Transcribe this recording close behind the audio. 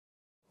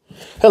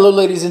Hello,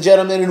 ladies and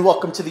gentlemen, and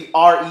welcome to the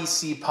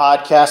REC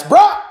podcast,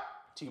 brought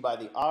to you by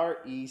the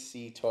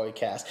REC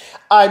Toycast.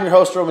 I'm your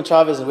host, Roman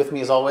Chavez, and with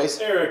me, as always,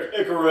 Erik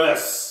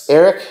Icarus.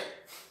 Eric,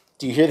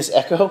 do you hear this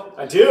echo?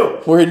 I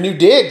do. We're in new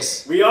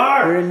digs. We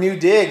are. We're in new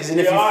digs, and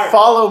We if you are.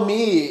 follow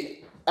me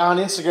on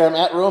Instagram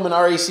at Roman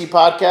REC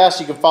Podcast,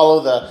 you can follow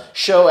the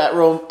show at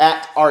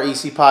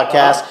REC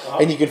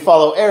Podcast, and you can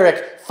follow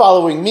Eric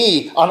following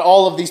me on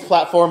all of these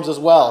platforms as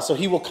well. So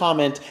he will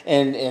comment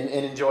and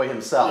enjoy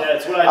himself. Yeah,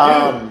 that's what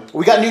I do.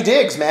 We got new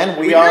digs, man.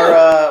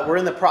 We're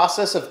in the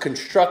process of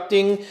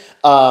constructing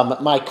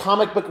my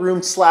comic book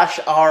room /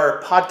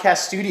 our podcast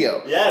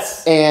studio.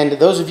 Yes. And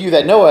those of you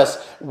that know us,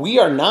 we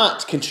are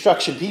not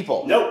construction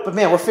people. Nope. But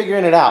man, we're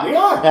figuring it out. We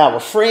are. Yeah, we're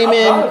framing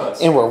I'm proud of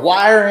us. and we're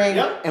wiring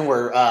Yep. and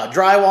we're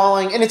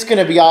drywalling, and it's going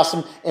to be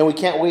awesome. And we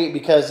can't wait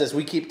because, as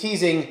we keep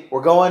teasing,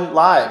 we're going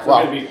live.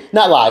 We're gonna be-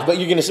 not live, but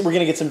we're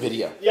gonna get some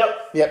video.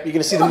 Yep. Yep, you're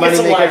gonna see the We'll get money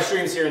some live maker.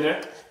 streams here and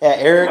there. Yeah,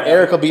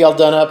 Eric will be all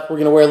done up. We're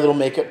gonna wear a little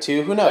makeup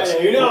too. Who knows?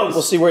 Hey, who knows?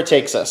 We'll see where it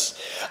takes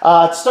us.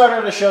 To start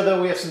on the show,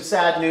 though, we have some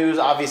sad news.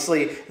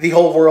 Obviously, the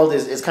whole world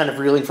is kind of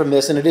reeling from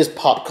this, and it is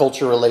pop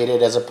culture related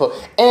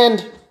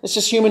and it's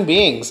just human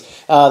beings.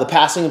 The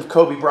passing of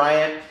Kobe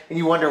Bryant, and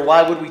you wonder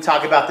why would we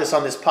talk about this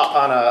on this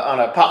on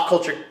a pop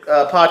culture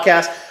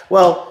podcast?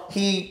 Well,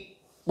 he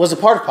was a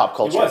part of pop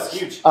culture. He was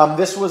huge.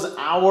 This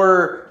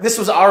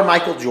was our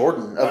Michael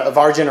Jordan of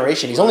our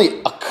generation. He's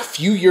only a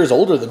few years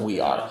older than we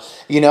are.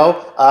 You know,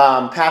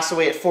 passed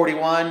away at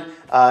 41. Him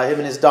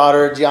and his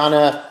daughter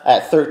Gianna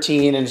at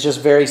 13, and it's just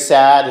very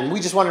sad. And we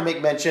just want to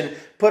make mention,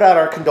 put out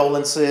our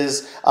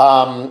condolences.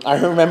 I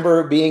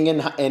remember being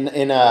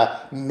in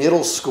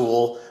middle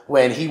school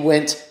when he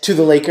went to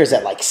the Lakers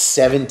at like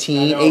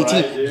 17, 18.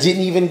 Right,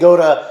 Didn't even go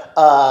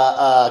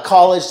to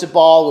college to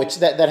ball, which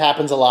that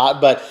happens a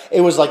lot. But it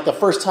was like the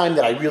first time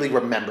that I really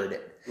remembered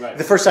it. Right.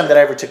 The first time that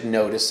I ever took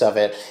notice of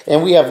it.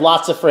 And we have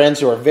lots of friends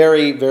who are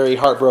very, very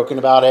heartbroken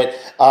about it.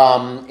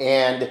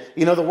 And,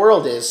 you know, the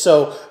world is.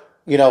 So,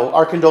 you know,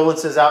 our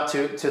condolences out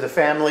to the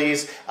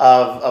families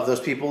of those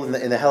people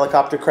in the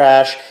helicopter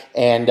crash.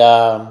 And,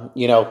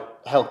 you know,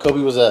 hell, Kobe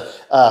was a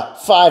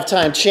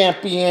 5-time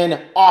champion,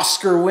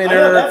 Oscar winner.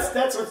 I know,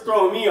 that's what's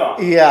throwing me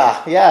off.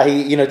 Yeah.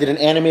 He did an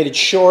animated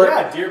short.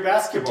 Yeah, Dear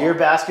Basketball. Dear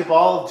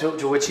Basketball,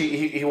 to which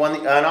he won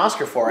an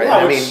Oscar for it. Yeah,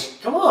 I mean,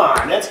 come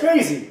on, that's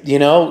crazy. you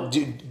know,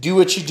 do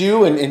what you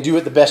do and do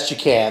it the best you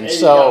can. There you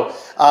So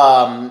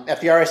at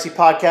the RSC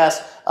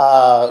podcast,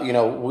 you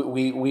know,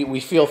 we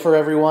feel for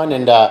everyone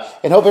and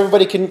hope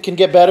everybody can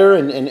get better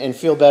and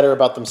feel better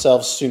about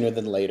themselves sooner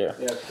than later.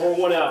 Yeah, pour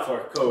one out for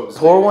Cobes.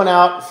 Pour one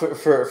out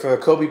for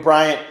Kobe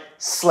Bryant,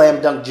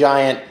 slam dunk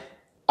giant.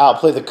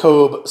 Outplay the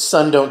Kobe,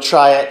 son don't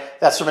try it.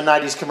 That's from a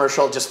 90s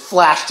commercial, just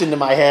flashed into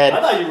my head.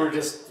 I thought you were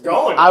just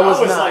going. I was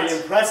not. like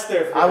impressed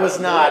there. For I was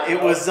not. It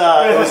was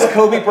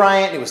Kobe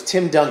Bryant. It was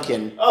Tim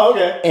Duncan. Oh,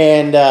 okay.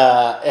 And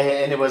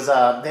it was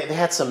they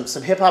had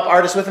some hip hop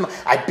artists with them.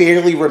 I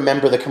barely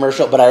remember the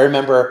commercial, but I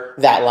remember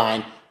that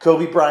line: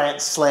 Kobe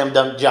Bryant, slam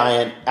dunk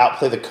giant,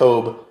 outplay the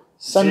Kobe.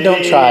 Son,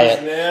 don't try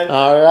it. Man.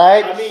 All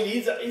right. I mean,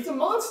 he's a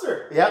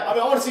monster. Yep. I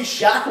mean, I want to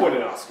see Shaq win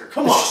an Oscar.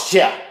 Come on.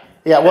 Yeah.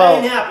 That Well.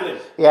 ain't happening.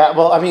 Yeah.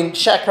 Well, I mean,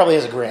 Shaq probably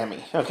has a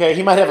Grammy. Okay,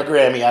 he might have a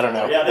Grammy. I don't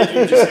know. Yeah, they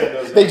do just hand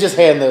those out. They just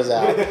hand those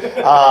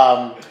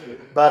out.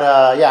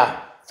 But yeah,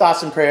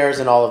 thoughts and prayers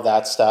and all of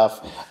that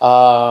stuff.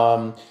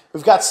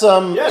 We've got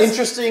some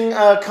interesting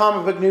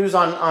comic book news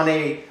on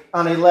a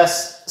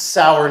less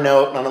sour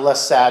note, on a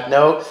less sad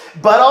note,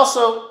 but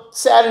also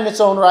sad in its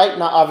own right.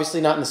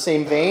 Obviously not in the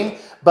same vein.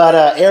 But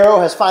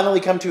Arrow has finally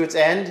come to its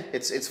end.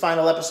 Its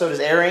final episode is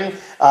airing,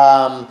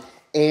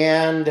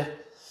 and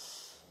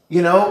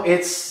you know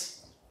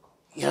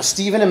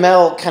Stephen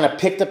Amell kind of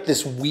picked up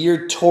this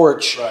weird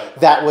torch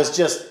that was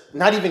just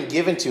not even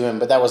given to him,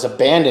 but that was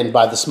abandoned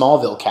by the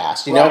Smallville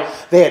cast. You know,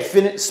 they had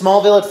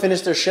Smallville had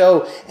finished their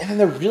show, and then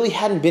there really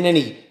hadn't been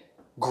any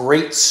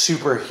great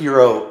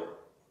superhero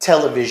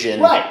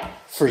television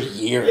for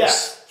years. Yeah.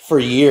 For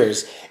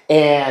years.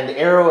 And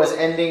Arrow is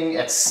ending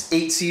at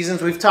 8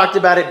 seasons. We've talked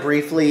about it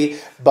briefly,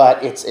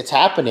 but it's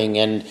happening.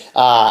 And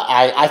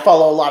I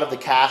follow a lot of the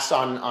cast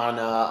on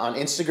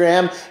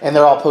Instagram, and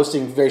they're all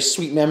posting very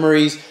sweet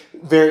memories,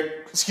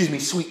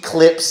 sweet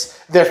clips,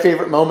 their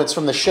favorite moments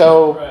from the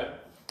show. Right.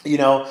 You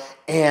know,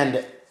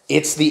 and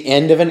it's the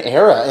end of an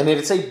era, and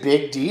it's a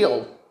big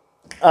deal.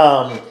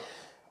 I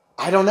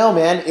don't know,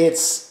 man.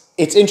 It's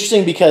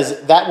interesting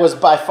because that was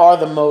by far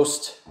the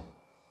most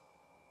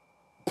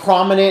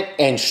prominent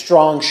and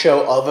strong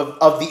show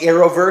of the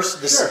Arrowverse,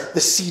 the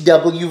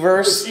CW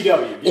verse. The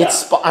CW, yeah.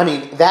 I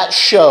mean, that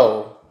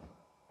show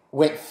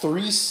went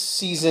 3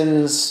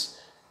 seasons.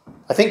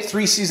 I think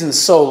 3 seasons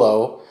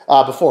solo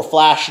before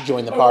Flash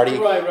joined the party.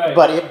 Right.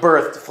 But it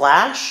birthed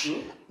Flash,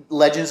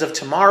 Legends of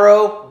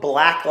Tomorrow,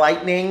 Black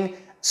Lightning,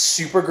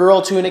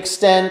 Supergirl to an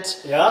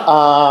extent.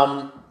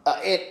 Yeah.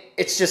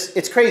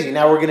 It's crazy.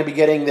 Now we're going to be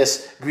getting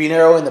this Green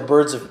Arrow and the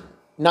Birds of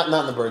not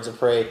in the Birds of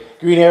Prey,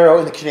 Green Arrow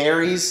and the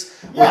Canaries,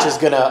 which is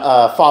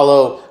gonna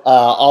follow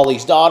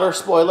Ollie's daughter.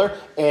 Spoiler,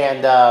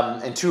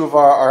 and 2 of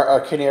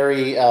our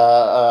Canary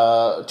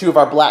two of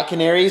our black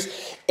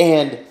canaries,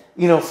 and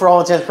for all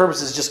intents and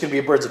purposes, it's just going to be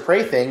a Birds of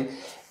Prey thing.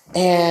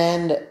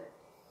 And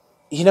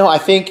I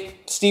think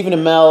Stephen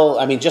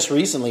Amell, just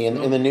recently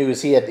in the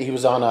news, he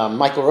was on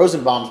Michael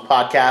Rosenbaum's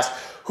podcast,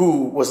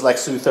 who was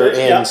Lex Luthor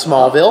in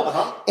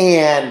Smallville,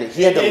 and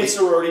he had to leave.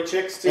 Sorority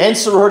Chicks too. And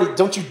sorority,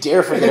 don't you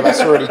dare forget about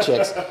Sorority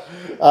Chicks.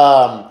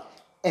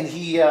 And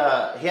he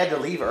had to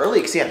leave early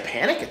because he had a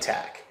panic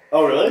attack.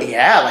 Oh, really?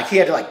 Yeah, he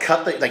had to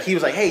cut he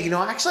was like, hey,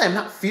 actually I'm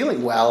not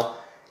feeling well.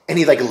 And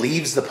he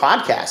leaves the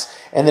podcast.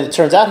 And then it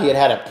turns out he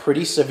had a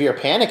pretty severe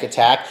panic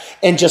attack.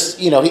 And just,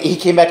 he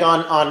came back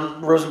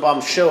on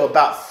Rosenbaum's show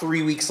about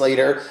 3 weeks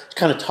later,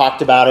 kind of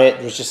talked about it,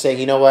 and was just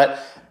saying,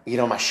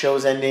 my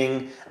show's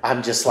ending.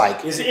 I'm just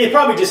it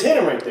probably just hit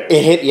him right there.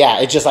 It hit, yeah.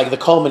 It's just the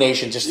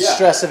culmination, just the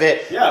stress of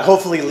it. Yeah.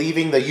 Hopefully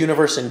leaving the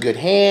universe in good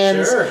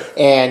hands. Sure.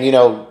 And,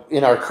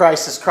 in our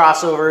crisis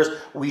crossovers,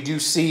 we do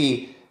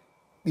see,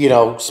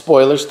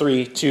 spoilers,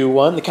 3, 2,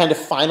 1, the kind of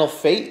final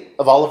fate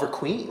of Oliver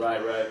Queen.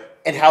 Right.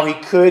 And how he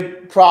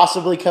could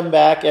possibly come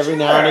back every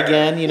now and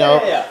again,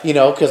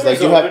 because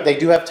they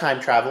do have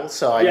time travel.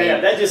 So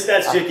that just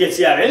gets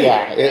you out anyway.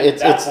 Yeah, at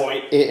that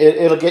point,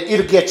 it'll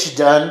get you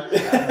done.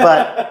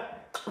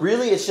 But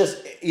really, it's just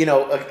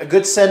a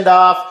good send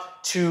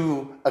off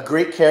to a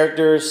great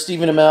character.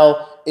 Stephen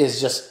Amell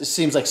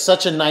seems like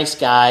such a nice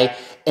guy,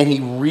 and he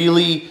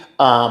really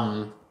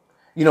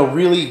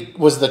really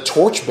was the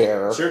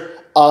torchbearer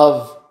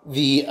of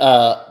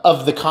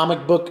the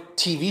comic book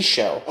TV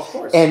show. Of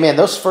course. And man,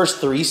 those first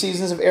 3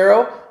 seasons of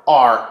Arrow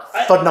are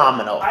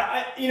phenomenal.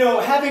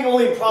 Having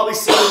only probably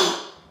seen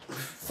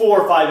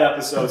 4 or 5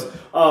 episodes,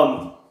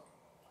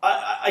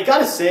 I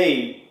gotta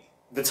say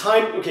the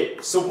time. Okay,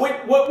 so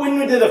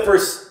when did the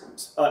first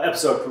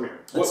episode premiere?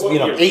 What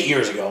 8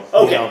 years ago.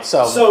 Okay,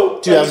 so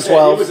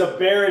 2012. It was a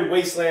barren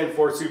wasteland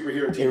for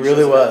superhero TV. It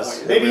really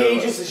was. Maybe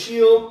Agents of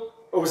S.H.I.E.L.D.,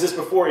 or was this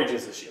before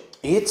Agents of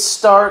S.H.I.E.L.D.? It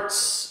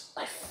starts,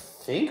 I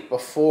think,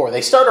 before.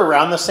 They start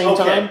around the same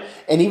time,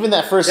 and even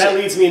that first... That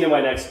leads me into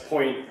my next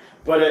point.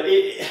 But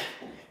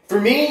for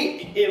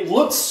me, it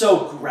looked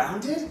so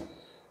grounded,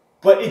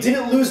 but it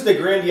didn't lose the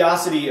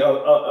grandiosity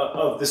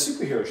of the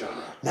superhero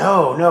genre.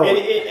 No. And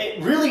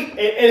it really... And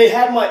it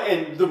had my...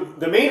 And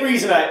the main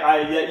reason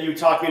that you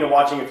talked me into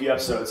watching a few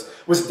episodes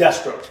was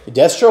Deathstroke.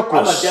 Deathstroke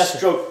was... I'm a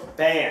Deathstroke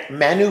fan.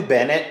 Manu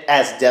Bennett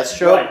as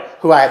Deathstroke,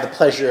 who I had the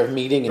pleasure of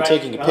meeting and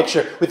taking a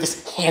picture with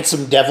this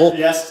handsome devil.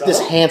 Yes. This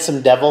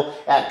handsome devil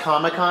at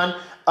Comic-Con.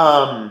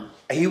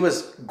 He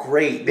was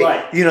great. They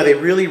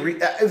really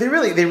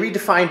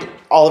redefined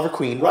Oliver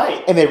Queen.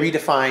 Right. And they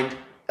redefined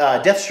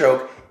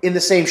Deathstroke in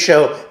the same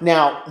show.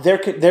 Now there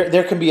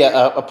can be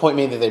a point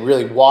made that they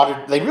really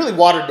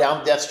watered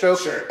down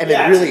Deathstroke, and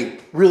they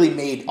really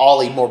made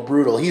Ollie more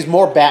brutal. He's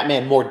more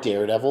Batman, more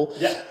Daredevil.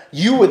 Yeah.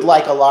 You would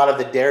like a lot of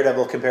the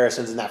Daredevil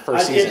comparisons in that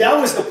first season. That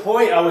was the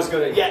point I was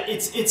gonna. Yeah,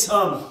 it's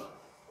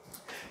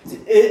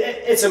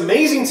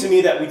amazing to me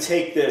that we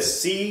take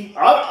this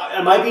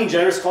am I being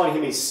generous calling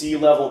him a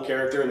C-level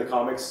character in the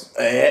comics?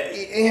 Back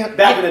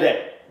in the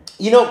day.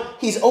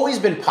 He's always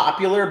been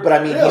popular,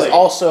 but Really? he's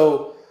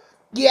also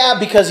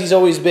because he's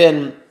always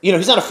been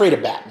he's not afraid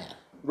of Batman.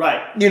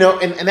 Right.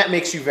 And that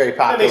makes you very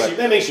popular.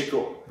 That makes you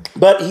cool.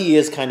 But he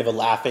is kind of a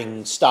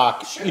laughing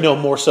stock,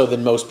 more so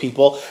than most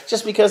people.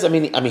 Just because,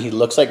 he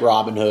looks like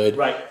Robin Hood.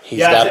 Right. He's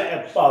got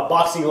a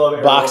boxing glove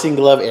arrow. Boxing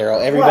glove arrow.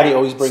 Everybody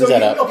always brings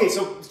that up. Okay,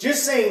 so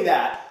just saying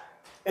that,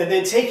 and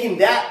then taking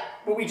that,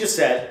 what we just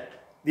said,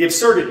 the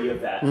absurdity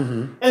of that,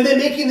 and then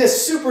making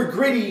this super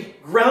gritty,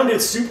 grounded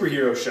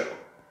superhero show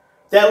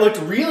that looked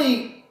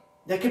really,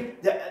 that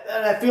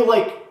I feel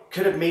like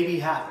could have maybe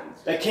happened.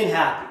 That can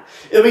happen.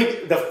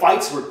 The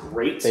fights were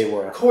great. They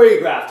were.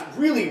 Choreographed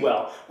really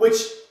well, which,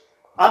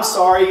 I'm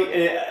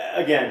sorry,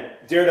 again,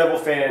 Daredevil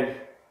fan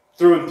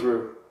through and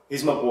through.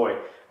 He's my boy.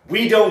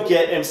 We don't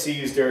get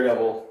MCU's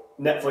Daredevil,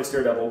 Netflix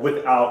Daredevil,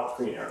 without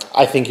Green Arrow.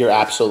 I think you're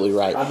absolutely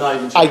right. I'm not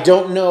even sure. I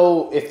don't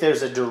know if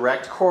there's a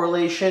direct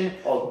correlation,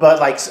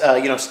 but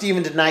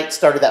Steven DeKnight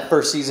started that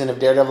first season of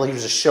Daredevil. He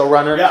was a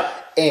showrunner. Yeah.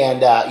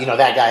 And,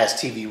 that guy has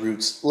TV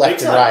roots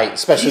left and right,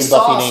 especially in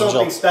Buffy and Angel. He saw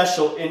something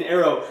special in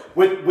Arrow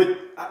with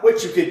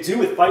what you could do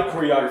with fight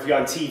choreography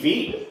on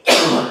TV.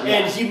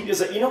 And he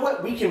was like, you know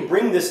what? We can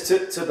bring this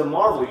to the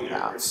Marvel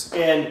universe.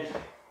 And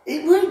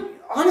it really,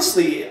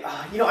 honestly,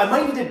 I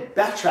might need to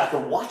backtrack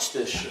and watch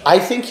this show. I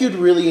think you'd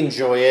really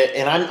enjoy it.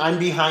 And I'm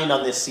behind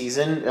on this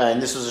season, and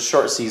this was a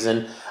short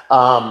season.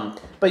 But,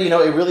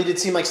 it really did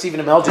seem like Stephen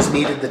Amell just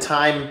needed the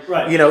time.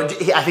 Right.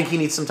 I think he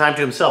needs some time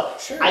to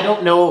himself. Sure. I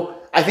don't know.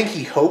 I think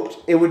he hoped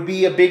it would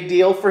be a big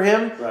deal for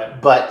him,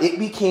 but it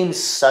became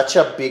such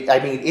a big...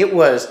 it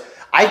was...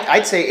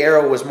 I'd say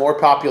Arrow was more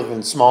popular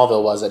than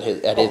Smallville was at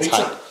its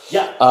height.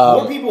 Yeah,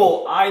 more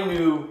people I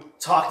knew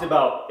talked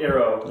about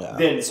Arrow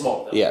than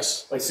Smallville.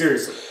 Yes.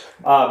 Seriously.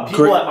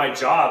 People at my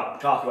job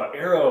talk about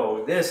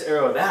Arrow this,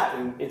 Arrow that,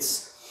 and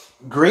it's...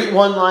 Great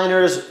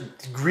one-liners,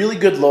 really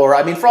good lore.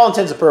 For all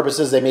intents and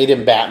purposes, they made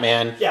him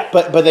Batman. Yeah.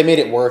 But they made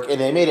it work,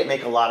 and they made it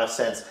make a lot of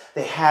sense.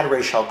 They had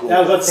Ra's al Ghul.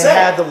 They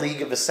had the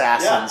League of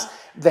Assassins.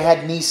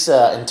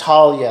 Nyssa and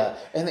Talia,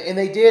 and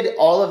they did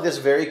all of this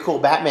very cool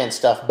Batman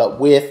stuff, but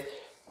with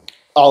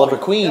Oliver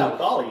Queen,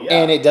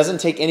 and it doesn't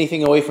take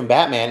anything away from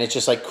Batman. It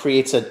just like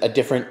creates a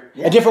different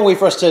way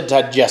for us to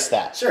digest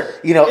that. Sure,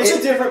 it's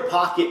a different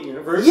pocket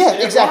universe. Yeah,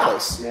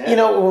 exactly.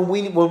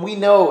 When we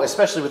know,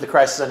 especially with the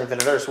Crisis on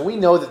Infinite Earths, when we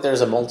know that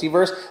there's a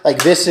multiverse,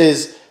 like this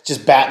is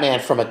just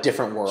Batman from a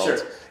different world.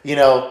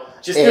 Sure.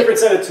 Just different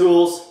set of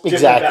tools.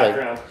 Different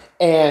background.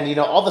 And,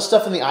 all the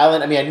stuff on the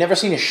island, I mean, I'd never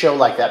seen a show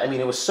like that. I mean,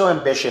 it was so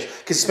ambitious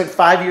because he spent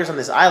 5 years on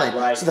this island.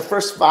 Right. So the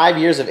first 5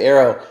 years of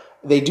Arrow,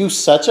 they do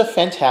such a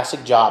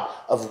fantastic job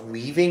of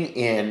weaving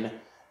in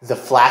the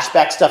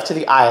flashback stuff to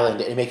the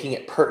island and making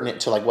it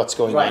pertinent to, like, what's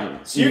going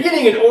on. So you're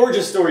getting an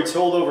origin story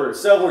told over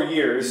several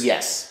years.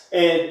 Yes.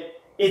 And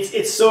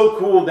it's so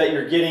cool that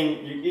you're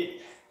getting,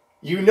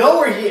 you know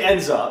where he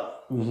ends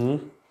up.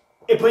 Mm-hmm.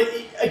 But,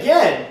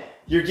 again,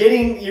 you're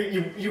getting,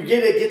 you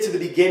get to the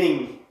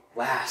beginning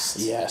last.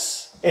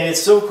 Yes. And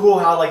it's so cool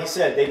how, like you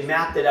said, they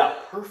mapped it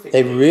out perfectly.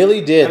 They really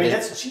did. I mean,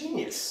 that's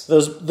genius.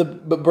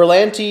 But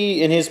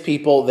Berlanti and his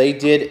people, they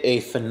did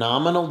a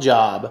phenomenal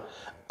job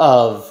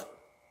of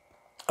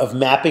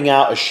mapping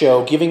out a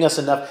show, giving us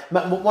enough.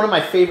 One of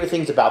my favorite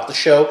things about the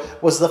show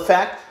was the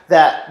fact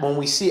that when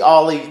we see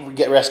Ollie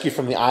get rescued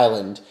from the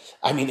island,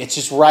 I mean, it's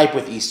just ripe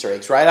with Easter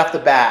eggs. Right off the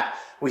bat,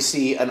 we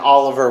see an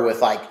Oliver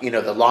with, like,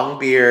 the long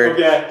beard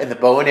and the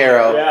bow and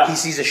arrow. Yeah. He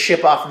sees a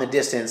ship off in the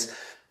distance.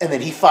 And then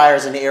he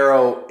fires an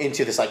arrow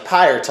into this, like,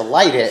 pyre to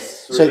light it,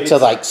 to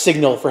like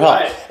signal for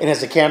help. Right. And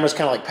as the camera's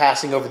kind of like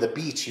passing over the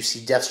beach, you see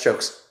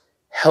Deathstroke's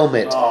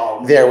helmet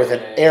with an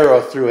arrow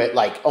through it,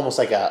 like almost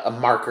like a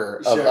marker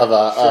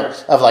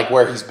of like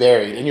where he's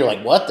buried. And you're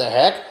like, what the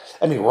heck?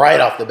 I mean, right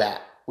off the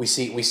bat, we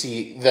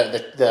see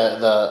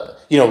the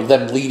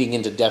them leading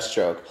into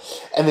Deathstroke.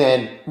 And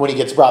then when he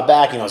gets brought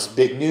back, it's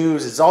big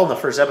news. It's all in the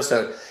first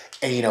episode.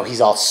 And, he's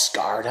all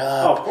scarred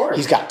up. Oh, of course.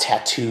 He's got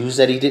tattoos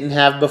that he didn't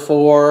have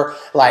before.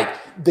 Like,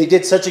 they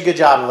did such a good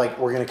job of, like,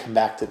 we're going to come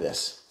back to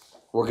this.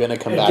 We're going to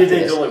come back to this.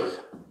 Did they deliver?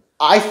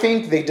 I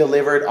think they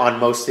delivered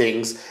on most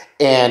things.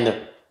 And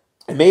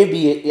it may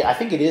be, I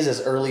think it is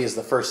as early as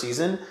the first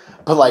season.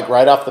 But, like,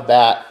 right off the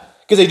bat,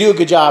 because they do a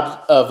good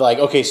job of, like,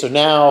 okay, so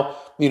now,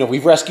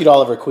 we've rescued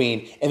Oliver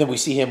Queen. And then we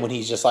see him when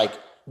he's just, like,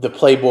 the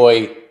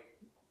playboy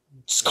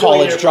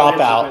college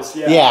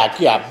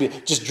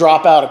dropout. Just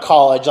drop out of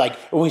college. Like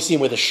when we see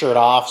him with his shirt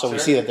off, so we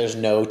see that there's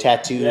no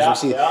tattoos.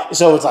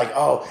 So it's like,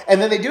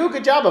 and then they do a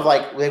good job of,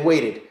 like, they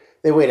waited.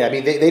 I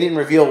mean, they didn't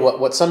reveal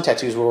what some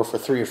tattoos were for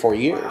 3 or 4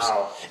 years,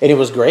 and it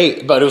was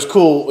great. But it was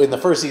cool in the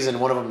first season.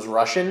 One of them was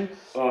Russian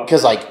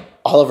because like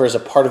Oliver is a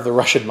part of the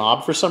Russian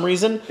mob for some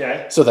reason.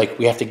 Okay. So like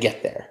we have to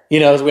get there.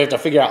 So we have to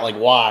figure out like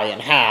why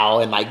and how.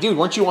 And like, dude,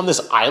 weren't you on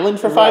this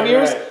island for 5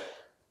 years? Right.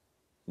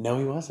 No,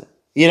 he wasn't.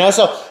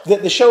 So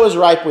the show is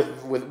ripe with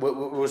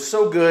was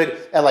so good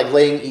at like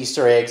laying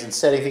Easter eggs and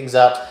setting things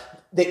up.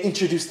 They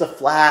introduced the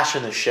Flash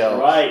in the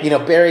show. Right.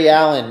 Barry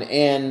Allen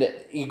and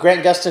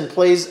Grant Gustin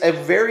plays a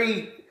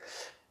very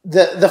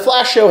the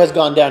Flash show has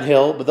gone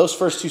downhill, but those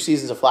first 2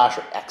 seasons of Flash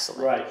are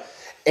excellent. Right.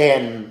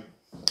 And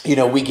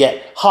we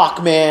get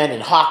Hawkman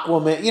and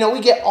Hawkwoman. We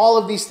get all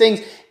of these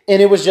things,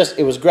 and it was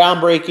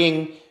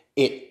groundbreaking.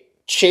 It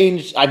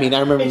changed. I mean, I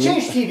remember it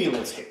changed TV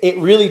landscape. It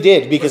really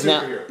did because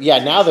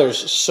now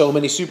there's so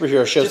many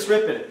superhero shows. Just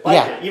ripping it.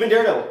 It. Even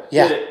Daredevil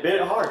did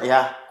it hard.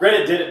 Yeah,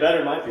 Reddit did it better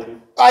in my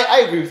opinion.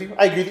 I agree with you.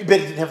 But it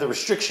didn't have the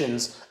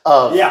restrictions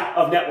of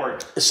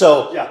network.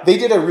 So they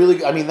did a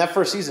really. I mean, that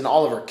first season,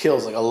 Oliver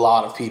kills like a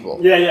lot of people.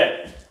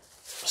 Yeah.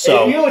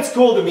 So and what's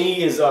cool to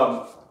me is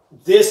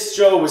this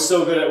show was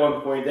so good at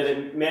one point that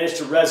it managed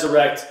to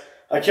resurrect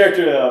a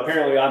character that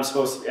apparently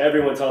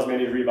everyone tells me I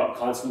need to read about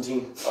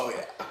Constantine.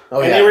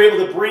 And they were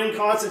able to bring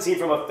Constantine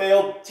from a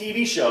failed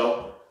TV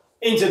show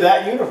into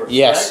that universe.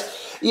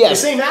 Yes. Right? The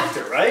same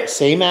actor, right?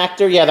 Same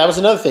actor. Yeah, that was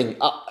another thing.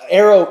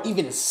 Arrow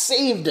even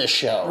saved a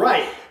show.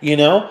 Right.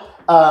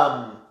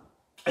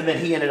 And then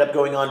he ended up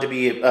going on to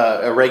be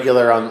a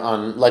regular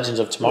on Legends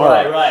of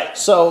Tomorrow. Right.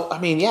 So, I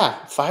mean,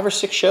 5 or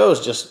 6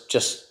 shows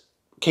just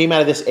came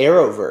out of this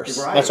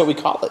Arrowverse. Right. That's what we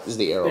call it, is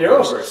the Arrowverse. The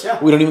Arrowverse,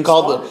 yeah. We don't even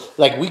call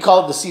it we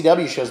call it the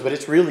CW shows, but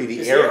it's really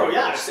the Arrow.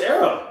 Yeah, it's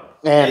Arrow.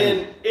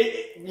 And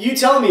you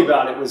telling me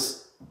about it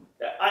was,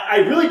 I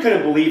really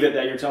couldn't believe it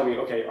that you're telling me,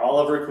 okay,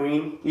 Oliver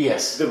Queen.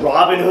 Yes. The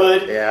Robin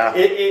Hood. Yeah.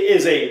 It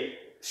is a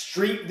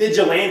street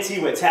vigilante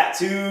with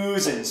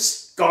tattoos and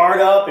scarred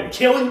up and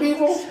killing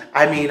people.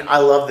 I mean, I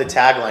love the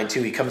tagline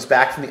too. He comes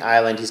back from the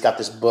island. He's got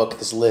this book,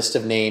 this list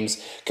of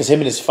names, because him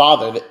and his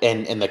father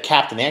and the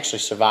captain, they actually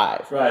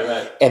survive.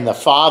 Right. And the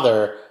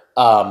father,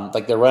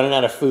 they're running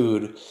out of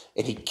food,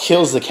 and he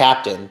kills the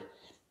captain.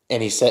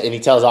 And he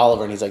tells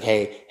Oliver, and he's like,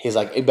 hey,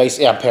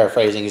 basically, I'm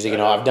paraphrasing. He's like,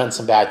 I've done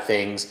some bad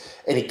things,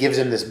 and he gives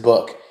him this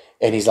book,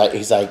 and he's like,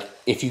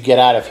 if you get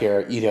out of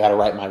here, you got to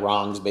right my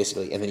wrongs,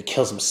 basically. And then he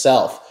kills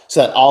himself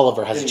so that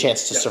Oliver has a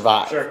chance to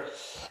survive. Sure.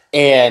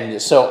 And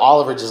so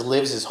Oliver just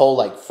lives his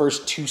whole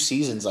first 2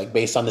 seasons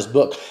based on this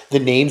book. The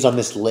names on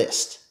this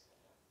list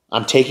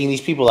I'm taking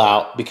these people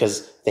out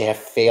because they have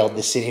failed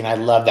the city. And I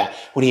love that.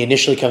 When he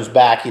initially comes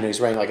back, he's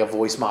wearing like a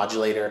voice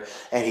modulator,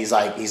 and he's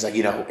like,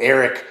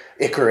 Eric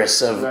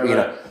Icarus of,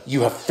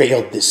 you have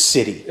failed this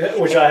city.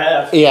 Which I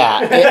have.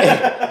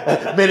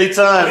 Yeah. Many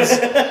times.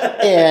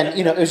 And,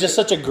 it was just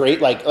such a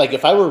great, like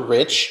if I were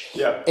rich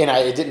and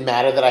it didn't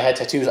matter that I had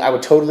tattoos, I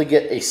would totally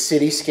get a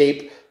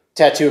cityscape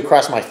tattoo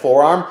across my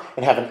forearm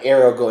and have an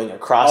arrow going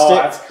across it.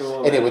 That's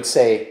cool, and it would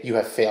say, "You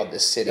have failed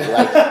this city,"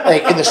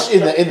 like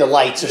in the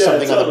lights or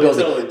something on the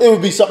building. Totally. It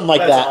would be something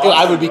like that. Awesome,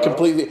 I would be bro.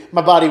 completely.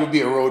 My body would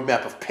be a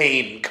roadmap of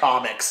pain and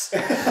comics.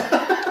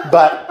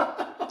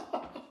 But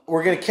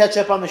we're gonna catch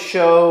up on the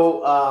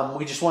show.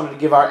 We just wanted to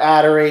give our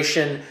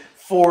adoration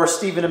for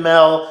Stephen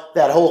Amell,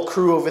 that whole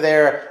crew over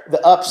there, the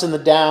ups and the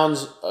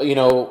downs.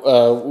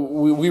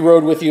 We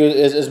rode with you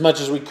as much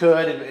as we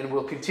could, and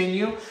we'll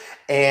continue.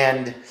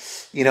 And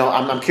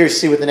I'm curious to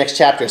see what the next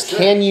chapter is. Sure.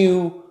 Can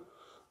you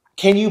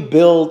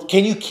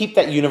keep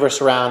that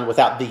universe around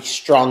without the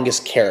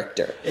strongest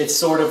character? It's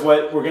sort of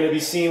what we're going to be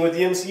seeing with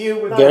the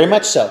MCU. Very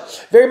much so.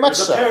 Very much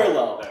so. There's a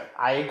parallel there.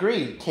 I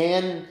agree.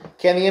 Can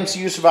the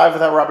MCU survive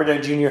without Robert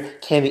Downey Jr.?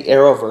 Can the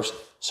Arrowverse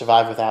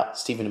survive without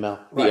Stephen Amell,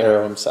 the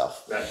Arrow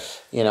himself? Right.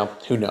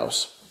 Who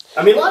knows?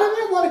 I mean, a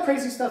lot of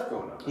crazy stuff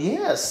going on.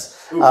 Yes.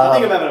 Ooh, I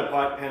think I'm having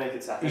a panic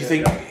attack. You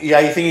think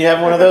you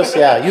have one of those?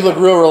 Yeah, you look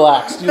real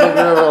relaxed.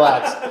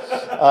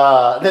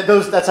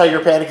 That's how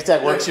your panic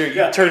attack works. You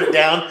turn it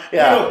down.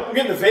 Yeah, I'm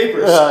getting the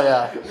vapors.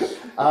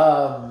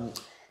 And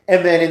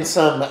then in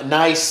some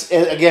nice,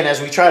 again,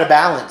 as we try to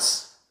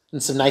balance,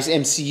 in some nice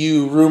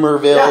MCU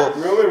rumorville,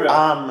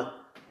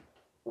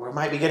 we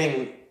might be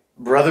getting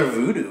Brother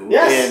Voodoo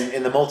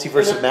in the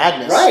Multiverse of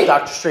Madness, right.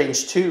 Doctor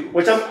Strange 2.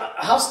 Which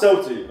how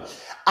stoked are you about?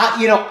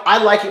 I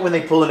like it when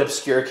they pull an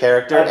obscure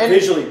character. And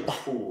visually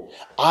cool.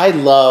 I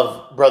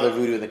love Brother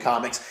Voodoo in the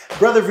comics.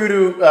 Brother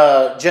Voodoo,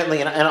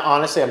 gently, and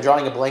honestly, I'm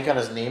drawing a blank on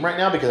his name right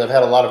now because I've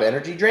had a lot of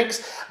energy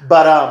drinks.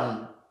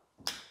 But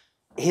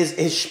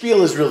his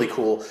spiel is really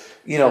cool.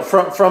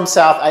 From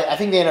South, I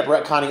think they end up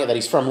retconning it that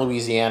he's from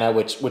Louisiana,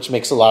 which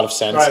makes a lot of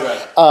sense.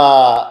 Right.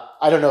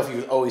 I don't know if he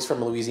was always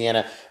from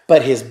Louisiana,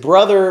 but his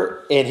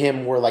brother and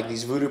him were like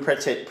these voodoo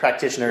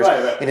practitioners.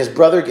 Right. And his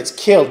brother gets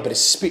killed, but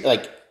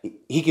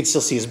he can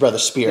still see his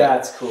brother's spirit.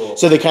 That's cool.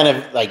 So they kind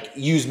of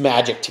use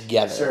magic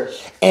together. Sure.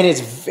 And it's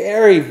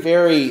very,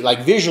 very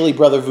visually,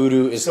 Brother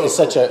Voodoo is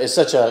such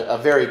a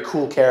very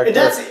cool character. And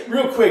that's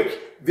real quick,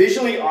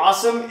 visually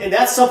awesome, and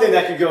that's something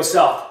that could go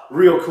south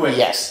real quick.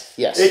 Yes.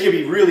 It could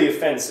be really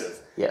offensive.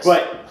 Yes.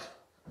 But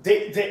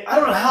they I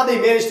don't know how they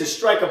managed to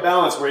strike a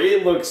balance where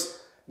it looks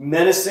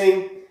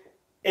menacing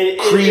and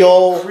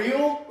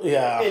Creole.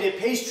 Yeah. And it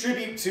pays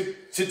tribute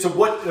to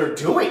what they're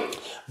doing.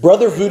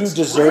 Brother Voodoo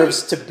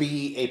deserves to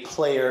be a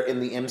player in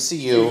the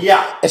MCU.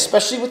 Yeah.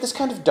 Especially with this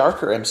kind of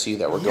darker MCU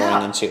that we're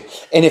going into.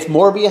 And if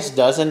Morbius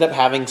does end up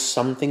having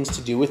some things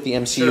to do with the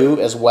MCU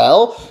as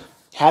well,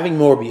 having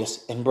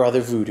Morbius and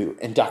Brother Voodoo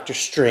and Doctor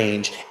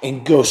Strange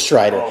and Ghost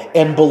Rider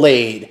and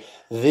Blade,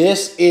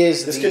 this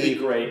could be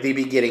great. The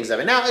beginnings of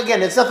it. Now,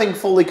 again, it's nothing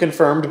fully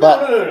confirmed,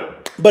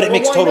 but but it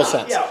makes total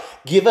sense. Yeah.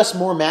 Give us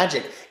more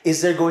magic.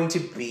 Is there going to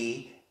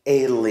be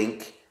a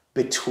link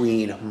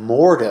between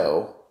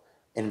Mordo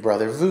and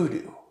Brother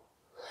Voodoo?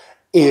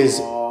 Is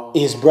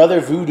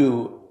Brother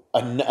Voodoo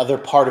another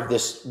part of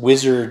this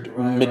wizard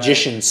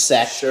magician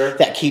sect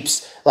that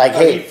keeps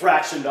he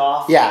fractioned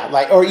off?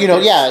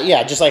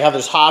 Yeah, just like how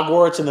there's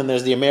Hogwarts and then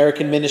there's the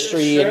American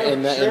Ministry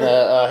in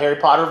the Harry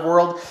Potter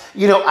world.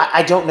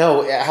 I don't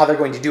know how they're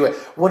going to do it.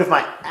 One of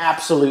my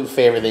absolute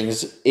favorite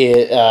things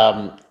is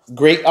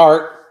great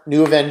art,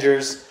 New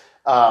Avengers.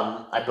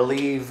 I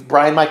believe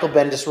Brian Michael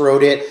Bendis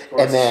wrote it,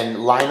 and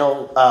then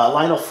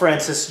Lionel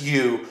Francis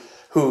Yu,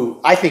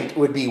 who I think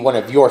would be one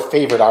of your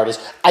favorite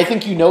artists. I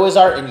think you know his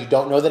art and you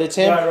don't know that it's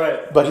him.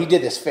 Right. But he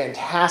did this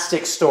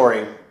fantastic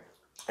story.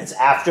 It's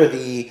after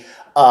the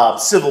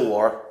Civil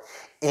War,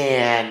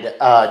 and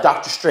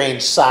Doctor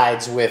Strange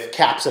sides with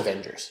Cap's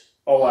Avengers.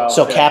 Oh wow!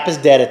 So Cap is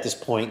dead at this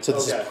point. So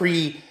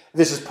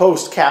this is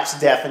post Cap's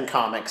death in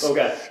comics.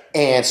 Okay.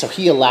 And so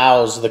he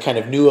allows the kind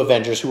of new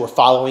Avengers who are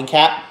following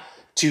Cap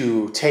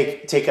to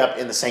take up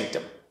in the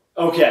Sanctum.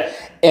 Okay.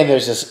 And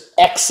there's this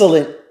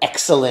excellent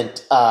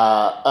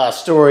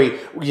story,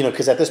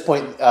 because at this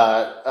point,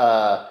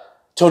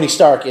 Tony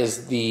Stark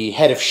is the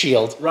head of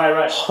S.H.I.E.L.D.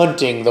 Right.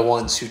 hunting the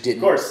ones who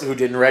didn't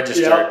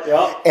register.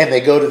 Yeah. And they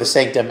go to the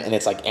Sanctum, and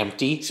it's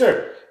empty.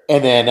 Sure.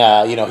 And then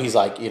he's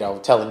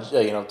telling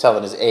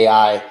his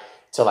AI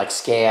to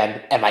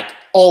scan, and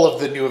all of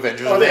the new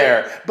Avengers are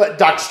there, but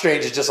Doctor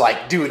Strange is just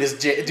doing his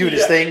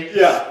thing.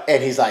 Yeah.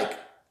 And he's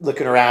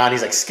looking around,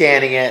 he's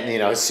scanning it, and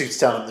his suit's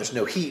telling him there's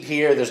no heat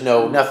here, there's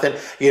no nothing,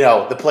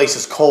 the place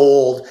is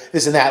cold,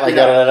 this and that,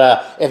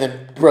 and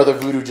then Brother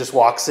Voodoo just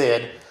walks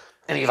in,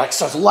 and he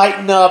starts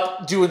lighting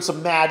up, doing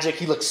some magic.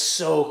 He looks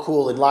so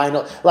cool, and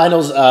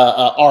Lionel's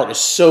art is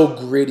so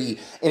gritty,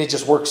 and it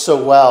just works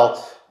so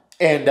well,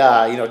 and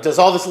does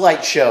all this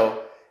light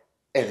show,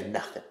 and then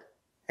nothing,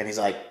 and he's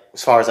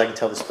as far as I can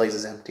tell, this place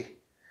is empty.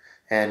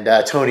 And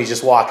Tony's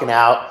just walking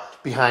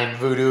out behind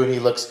Voodoo, and he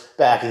looks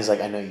back, and he's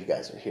like, I know you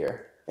guys are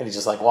here. And he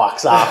just, like,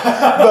 walks off.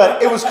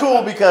 But it was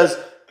cool because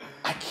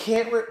I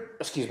can't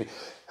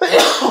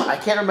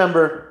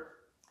remember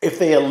if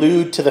they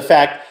allude to the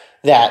fact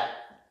that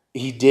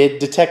he did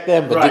detect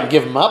them but didn't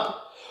give them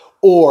up,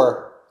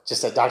 or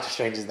just that Doctor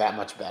Strange is that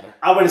much better.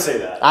 I wouldn't say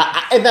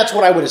that. And that's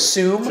what I would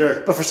assume. Sure.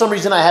 But for some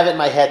reason, I have it in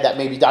my head that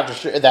maybe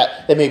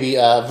that maybe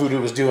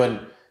Voodoo was doing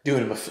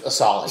him a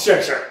solid.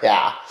 Sure.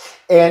 Yeah.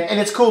 And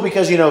it's cool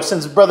because,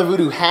 since Brother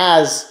Voodoo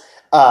has,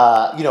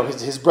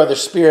 his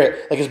brother's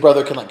spirit, like his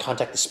brother can, like,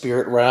 contact the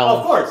spirit realm. Oh,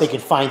 of course. They can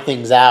find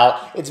things out.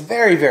 It's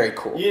very, very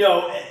cool.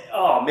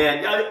 Oh,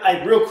 man.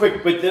 I real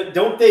quick, but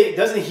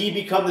doesn't he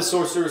become the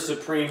Sorcerer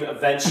Supreme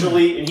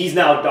eventually? And he's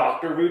now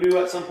Dr. Voodoo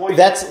at some point?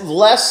 That's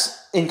less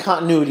in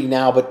continuity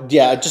now, but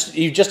yeah,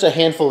 just a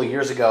handful of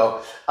years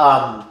ago.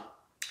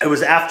 It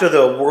was after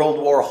the World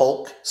War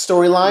Hulk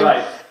storyline.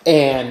 Right.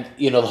 And,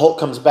 the Hulk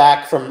comes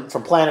back from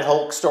Planet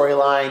Hulk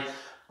storyline.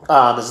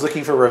 Is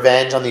looking for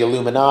revenge on the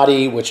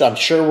Illuminati, which I'm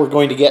sure we're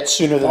going to get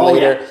sooner than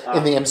later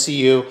in the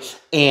MCU.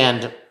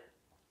 And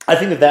I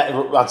think that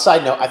on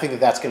side note, I think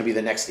that's going to be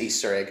the next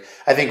Easter egg.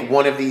 I think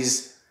one of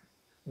these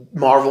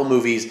Marvel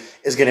movies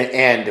is going to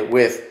end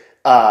with,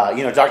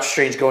 Doctor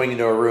Strange going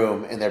into a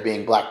room and there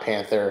being Black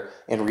Panther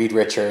and Reed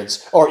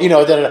Richards, or,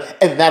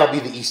 and that'll be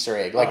the Easter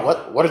egg. Like,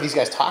 what are these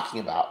guys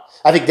talking about?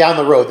 I think down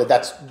the road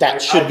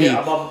that should be.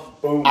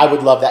 I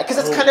would love that because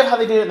that's kind of how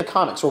they did it in the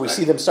comics, where we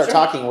see them start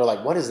talking. And we're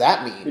like, what does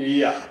that mean?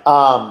 Yeah.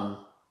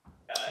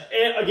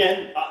 And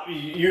again,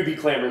 you'd be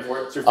clamoring for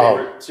it. It's your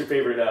favorite. It's your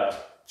favorite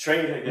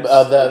trade, I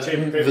guess.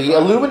 The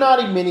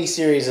Illuminati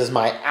miniseries is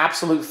my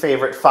absolute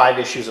favorite 5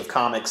 issues of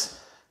comics,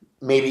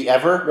 maybe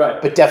ever.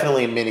 Right. But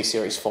definitely in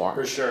miniseries form.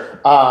 For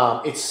sure.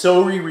 It's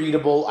so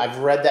rereadable. I've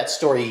read that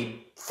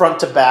story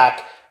front to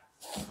back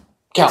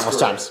countless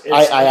times.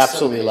 I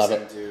absolutely love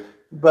it. Dude.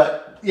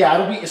 But yeah,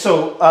 it'll be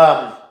so.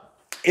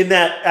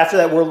 After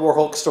that World War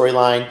Hulk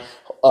storyline,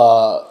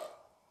 the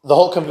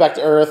Hulk comes back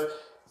to Earth.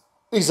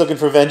 He's looking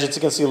for vengeance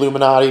against the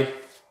Illuminati,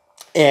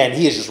 and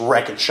he is just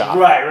wrecking shop.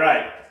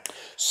 Right.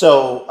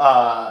 So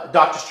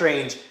Doctor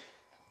Strange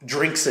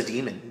drinks a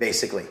demon.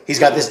 Basically, he's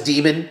got this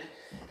demon,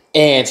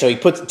 and so he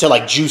puts to,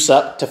 like, juice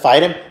up to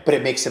fight him, but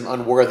it makes him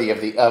unworthy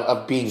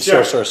of being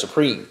Sorcerer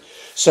Supreme.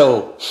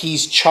 So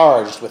he's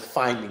charged with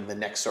finding the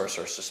next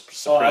Sorcerer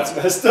Supreme. Oh, that's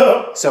messed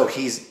up. So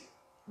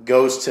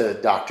goes to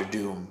Doctor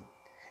Doom,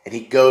 and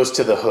he goes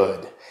to the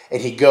Hood,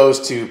 and he goes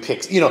to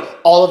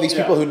all of these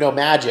people who know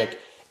magic,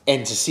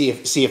 and to see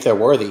if they're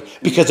worthy,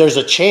 because there's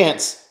a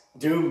chance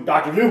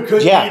Doctor Doom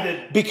could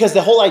be because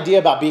the whole idea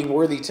about being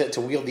worthy to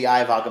wield the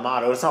Eye of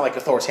Agamotto, it's not like a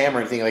Thor's hammer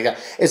or anything like that,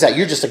 is that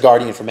you're just a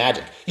guardian for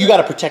magic. You got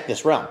to protect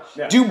this realm.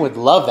 Yeah. Doom would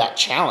love that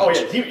challenge.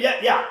 Oh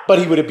yeah. But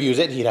he would abuse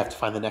it, and he'd have to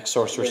find the next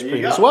Sorcerer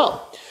Supreme as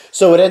well.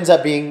 So it ends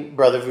up being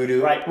Brother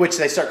Voodoo, which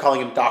they start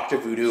calling him Dr.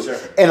 Voodoo. Sure.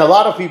 And a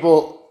lot of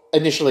people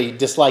initially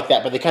disliked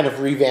that, but they kind of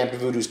revamped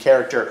Voodoo's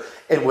character,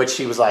 in which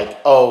he was like,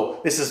 oh,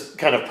 this is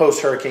kind of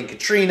post-Hurricane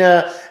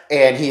Katrina,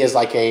 and he is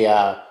like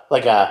not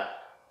like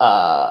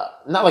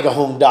a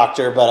home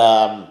doctor, but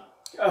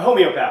a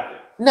homeopathic.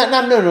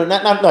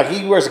 Not like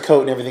he wears a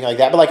coat and everything like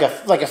that, but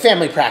like a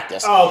family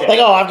practice. Oh, okay. Like,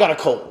 oh, I've got a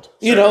cold.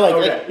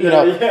 Sure.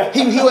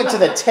 He went to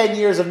the 10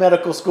 years of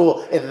medical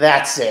school, and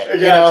that's it.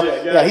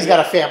 He's got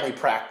a family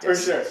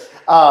practice. For sure.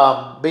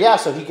 But yeah,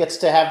 so he gets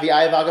to have the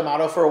Eye of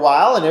Agamotto for a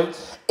while, and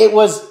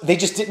they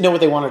just didn't know what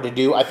they wanted to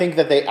do. I think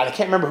that I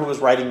can't remember who was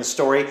writing the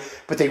story,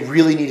 but they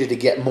really needed to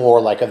get more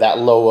like of that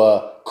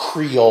Loa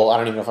Creole. I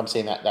don't even know if I'm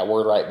saying that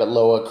word right, but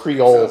Loa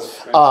Creole.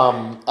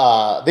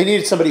 They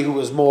needed somebody who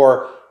was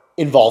more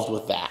involved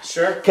with that.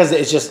 Sure. Because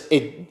it's just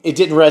it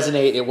didn't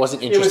resonate. It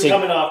wasn't interesting. It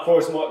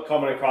was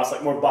coming across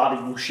like more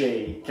Bobby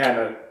Boucher kind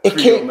of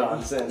Creole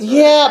nonsense. Right?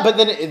 Yeah, but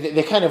then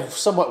they kind of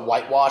somewhat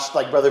whitewashed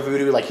like Brother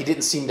Voodoo. Like, he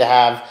didn't seem to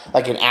have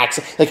like an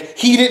accent. Like,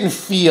 he didn't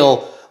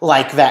feel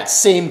like that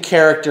same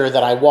character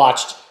that I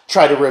watched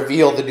try to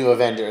reveal the new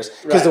Avengers.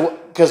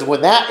 Because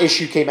when that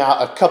issue came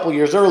out a couple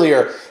years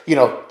earlier,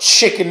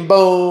 chicken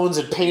bones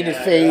and painted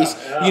face,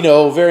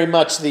 very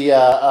much the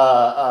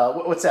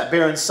what's that,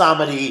 Baron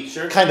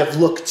Samedi kind of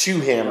look to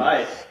him.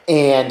 Right.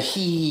 And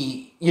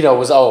he,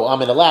 was,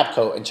 I'm in a lab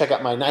coat and check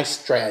out my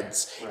nice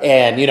dreads. Right.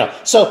 And,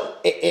 so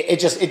it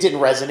didn't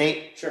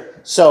resonate. Sure.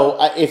 So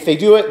if they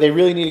do it, they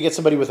really need to get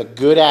somebody with a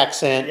good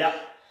accent. Yeah.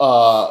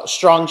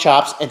 Strong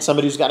chops, and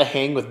somebody who's got to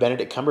hang with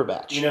Benedict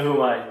Cumberbatch. You know who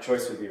my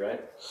choice would be,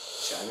 right?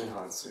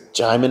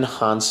 Jaimin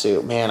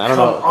Hansu. Man, I don't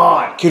know. Come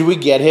on. Could we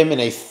get him in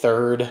a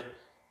third,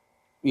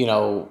 I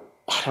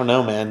don't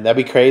know, man.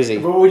 That'd be crazy.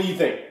 But what do you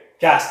think?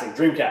 Casting,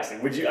 dream casting.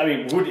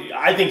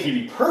 I think he'd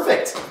be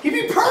perfect. He'd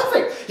be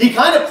perfect. He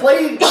kind of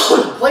played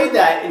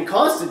that in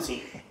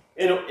Constantine.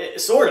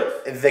 Sort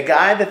of. The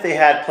guy that they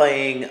had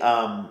playing,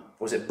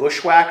 was it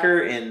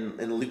Bushwhacker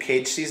in Luke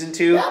Cage season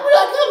 2? Yeah,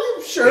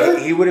 I'm sure.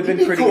 He would have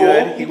been pretty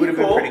good. He would have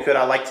been pretty good.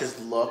 I liked his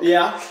look.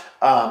 Yeah.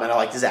 And I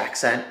liked his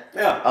accent.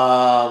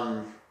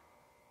 Yeah.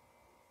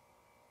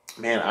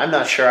 Man, I'm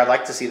not sure. I'd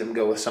like to see them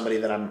go with somebody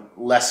that I'm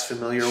less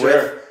familiar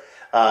with.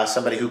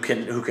 somebody who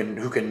can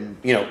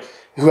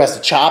who has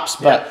the chops.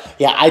 But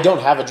yeah, I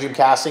don't have a dream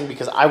casting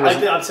because I'm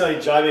telling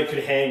you, Jaimin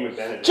could hang with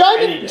Benedict.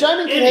 Jaimin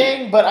can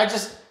hang, but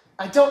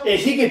I don't. And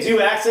he can do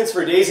accents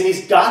for days, and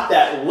he's got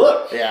that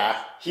look.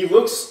 Yeah, he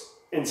looks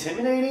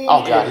intimidating.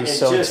 Oh god, he's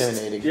so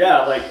intimidating.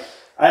 Yeah, like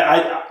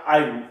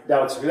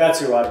that's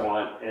who I'd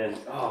want. And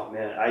oh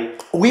man,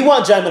 we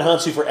want Jaimin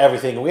Hansu for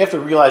everything, and we have to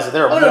realize that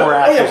there are more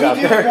actors out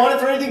there. We do want it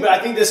for anything, but I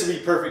think this would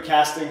be perfect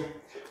casting.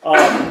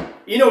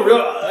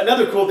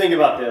 Another cool thing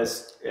about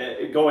this,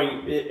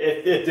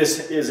 if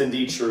this is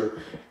indeed true,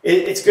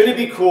 it's going to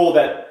be cool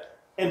that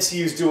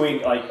MCU's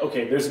doing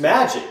there's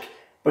magic,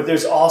 but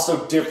there's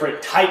also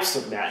different types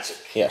of magic.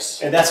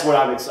 Yes, and that's what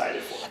I'm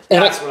excited for.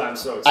 That's what I'm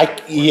so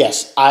excited for.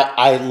 Yes,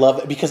 I love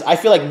it because I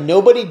feel like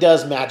nobody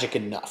does magic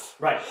enough.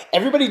 Right.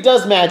 Everybody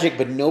does magic,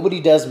 but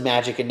nobody does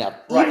magic enough.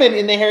 Right. Even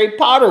in the Harry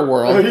Potter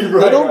world,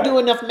 they don't do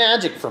enough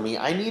magic for me.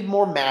 I need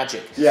more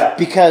magic. Yeah.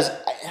 Because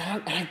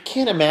I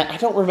can't imagine. I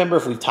don't remember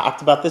if we've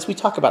talked about this. We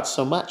talk about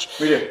so much.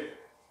 We do.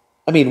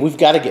 I mean, we've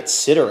got to get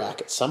Sidorak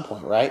at some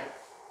point, right?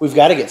 We've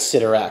got to get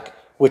Sidorak,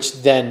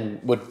 which then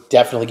would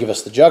definitely give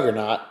us the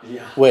Juggernaut,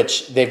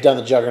 which they've done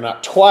the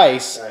Juggernaut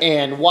twice. Right.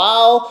 And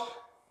while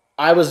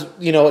I was,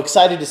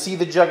 excited to see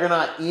the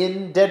Juggernaut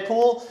in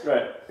Deadpool,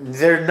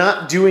 they're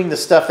not doing the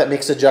stuff that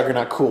makes the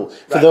Juggernaut cool.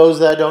 For those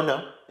that don't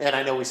know, and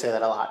I know we say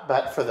that a lot,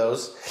 but for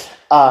those,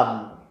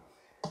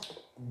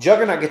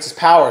 Juggernaut gets his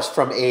powers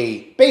from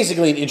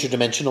basically an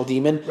interdimensional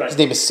demon. Right. His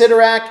name is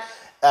Sidorak.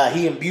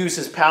 He imbues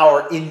his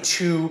power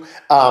into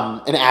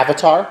an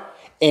avatar,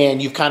 and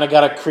you've kind of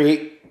got to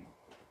create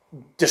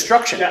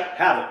destruction. Yeah,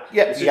 have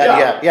it.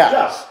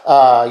 Yeah.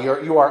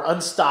 You are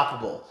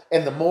unstoppable,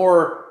 and the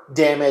more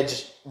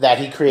damage that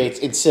he creates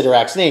in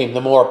Sidorak's name,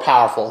 the more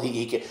powerful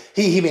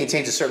he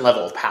maintains a certain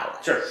level of power.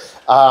 Sure.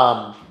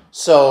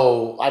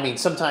 So I mean,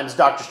 sometimes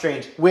Doctor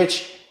Strange,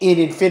 which in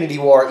Infinity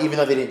War, even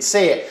though they didn't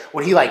say it,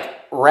 when he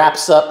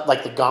wraps up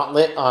the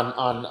gauntlet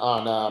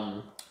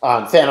on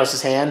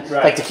Thanos' hand,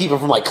 to keep him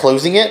from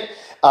closing it,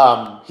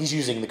 he's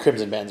using the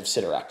Crimson Bands of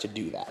Sidorak to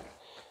do that.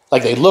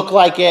 They look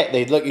like it.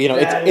 They look,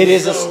 it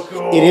is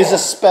a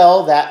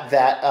spell that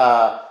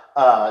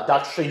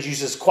Doctor Strange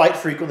uses quite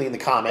frequently in the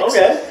comics.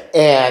 Okay.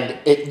 And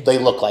they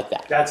look like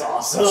that. That's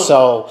awesome.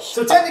 So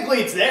technically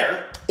it's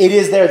there. It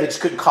is there. They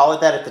just couldn't call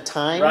it that at the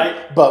time.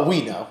 Right. But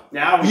we know.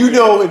 Now you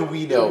know and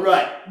we know.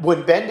 Right.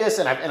 When Bendis,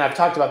 and I've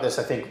talked about this,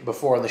 I think,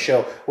 before on the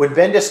show, when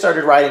Bendis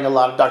started writing a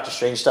lot of Doctor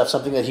Strange stuff,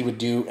 something that he would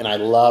do, and I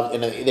loved,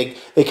 and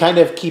they kind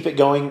of keep it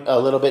going a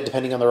little bit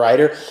depending on the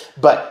writer,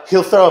 but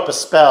he'll throw up a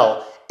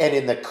spell, and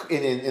in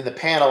the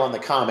panel in the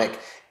comic,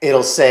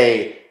 it'll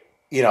say,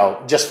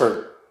 just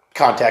for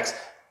context,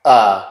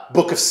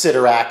 Book of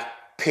Sidorak,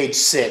 page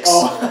 6.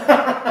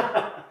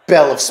 Oh.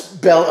 A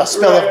spell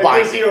of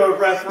binding. It gives you a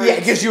reference. Yeah,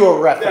 it gives you a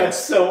reference.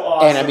 That's so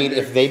awesome. And I mean,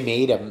 if they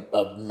made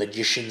a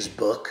magician's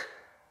book,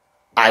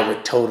 I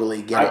would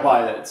totally get it. I'd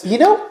buy that too.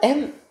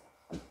 And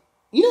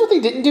what they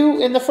didn't do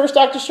in the first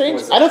Doctor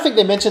Strange? I don't think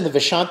they mentioned the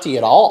Vishanti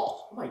at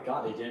all. Oh my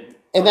god, they didn't.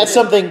 And that's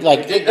something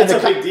that's a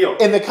big deal.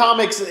 In the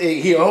comics, by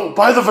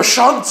the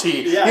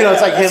Vishanti. Yeah,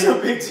 it's like that's him.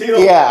 A big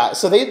deal. Yeah,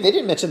 so they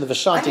didn't mention the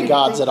Vishanti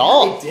gods at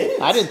all. They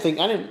didn't. I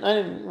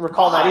didn't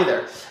recall that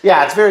either.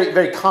 Yeah, it's very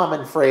very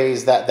common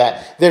phrase that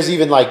there's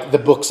even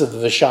the books of the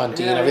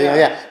Vishanti and everything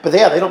like that. But they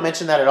don't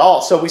mention that at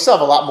all. So we still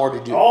have a lot more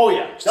to do. Oh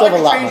yeah, Doctor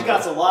Strange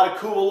got a lot of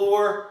cool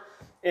lore,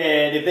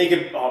 and if they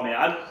could,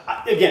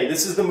 again,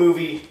 this is the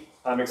movie.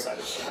 I'm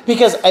excited.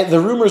 Because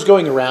the rumors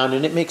going around,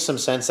 and it makes some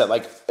sense that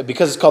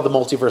because it's called the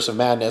Multiverse of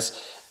Madness,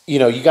 you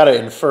got to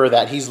infer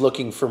that he's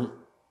looking for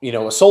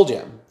a soul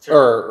gem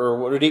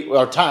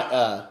or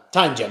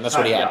time gem. That's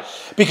what he had.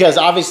 Because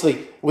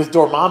obviously with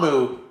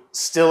Dormammu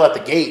still at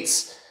the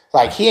gates,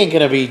 he ain't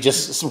gonna be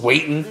just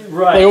waiting.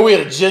 Right. We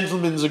had a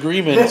gentleman's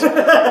agreement.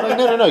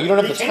 No. You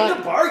don't have the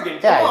time. Bargain.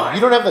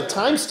 You don't have the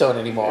time stone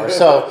anymore.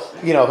 So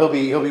he'll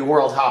be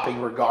world hopping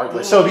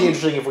regardless. So it'll be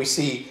interesting if we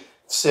see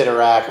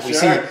Sidorak,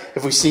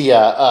 if we see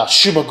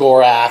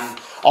Shumagorath,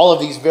 all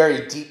of these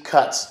very deep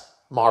cuts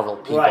Marvel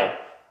people. Right.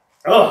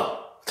 Oh,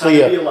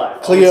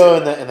 Cleo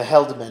in the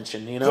Hell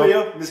dimension,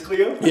 Cleo, Miss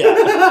Cleo. Yeah.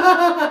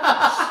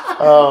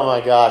 Oh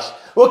my gosh.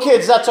 Well,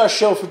 kids, that's our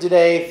show for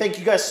today. Thank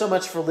you guys so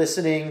much for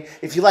listening.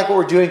 If you like what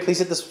we're doing, please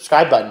hit the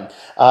subscribe button.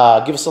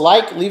 Give us a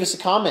like. Leave us a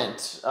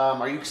comment.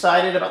 Are you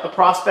excited about the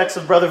prospects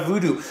of Brother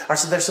Voodoo? Are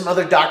there some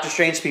other Doctor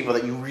Strange people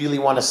that you really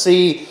want to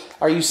see?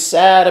 Are you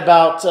sad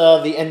about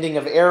the ending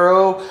of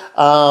Arrow?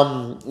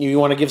 You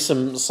want to give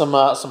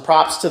some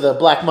props to the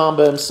Black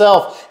Mamba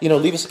himself?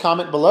 Leave us a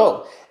comment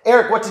below.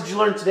 Eric, what did you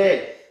learn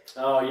today?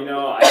 Oh,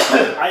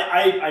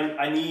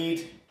 I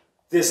need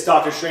this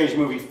Doctor Strange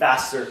movie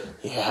faster.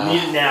 Yeah. I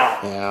need it now.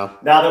 Yeah.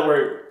 Now that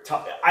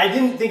I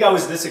didn't think I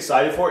was this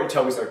excited for it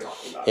until we started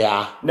talking about it.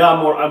 Yeah.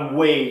 Now I'm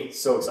way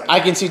so excited.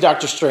 I can see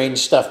Doctor Strange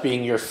stuff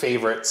being your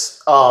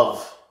favorites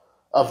of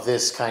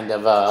this kind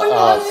of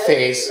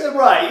phase.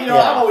 Right.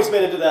 I've always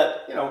been into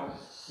that,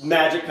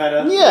 magic kind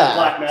of,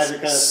 black magic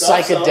kind of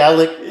stuff.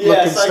 Psychedelic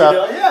looking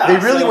stuff. Yeah, they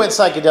really went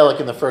psychedelic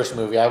in the first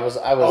movie. I was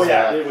it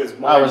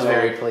was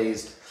very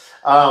pleased.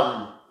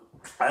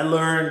 I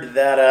learned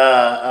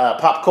that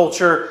pop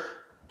culture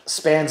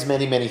spans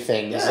many, many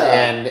things,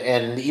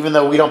 and even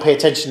though we don't pay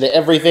attention to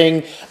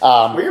everything,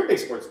 well, you're a big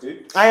sports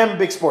dude. I am a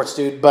big sports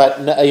dude, but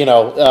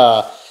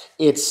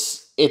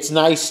it's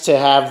nice to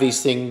have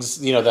these things,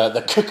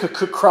 the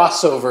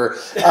crossover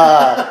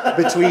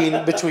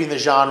between the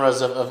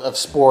genres of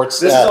sports.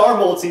 This is our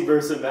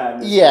multiverse of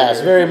madness.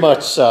 Yes, very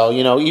much so.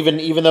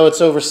 Even though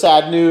it's over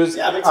sad news,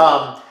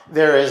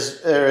 there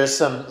is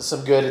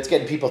some good. It's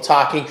getting people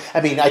talking.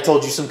 I mean, I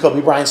told you some Kobe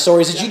Bryant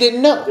stories that you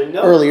didn't know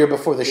earlier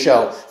before the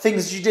show.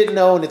 Things you didn't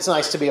know, and it's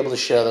nice to be able to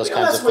share those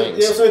kinds of things.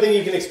 The only thing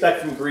you can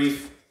expect from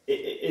grief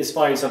is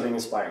finding something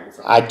inspiring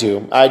from it. I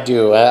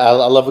do. I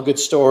love a good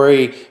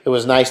story. It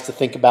was nice to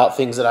think about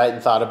things that I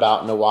hadn't thought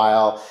about in a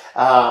while.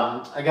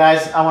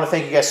 Guys, I want to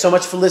thank you guys so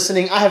much for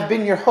listening. I have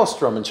been your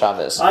host, Roman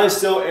Chavez. I'm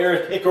still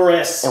Eric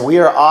Icarus. And we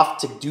are off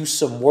to do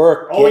some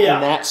work, getting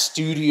that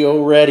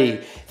studio ready.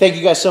 Thank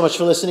you guys so much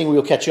for listening. We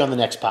will catch you on the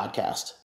next podcast.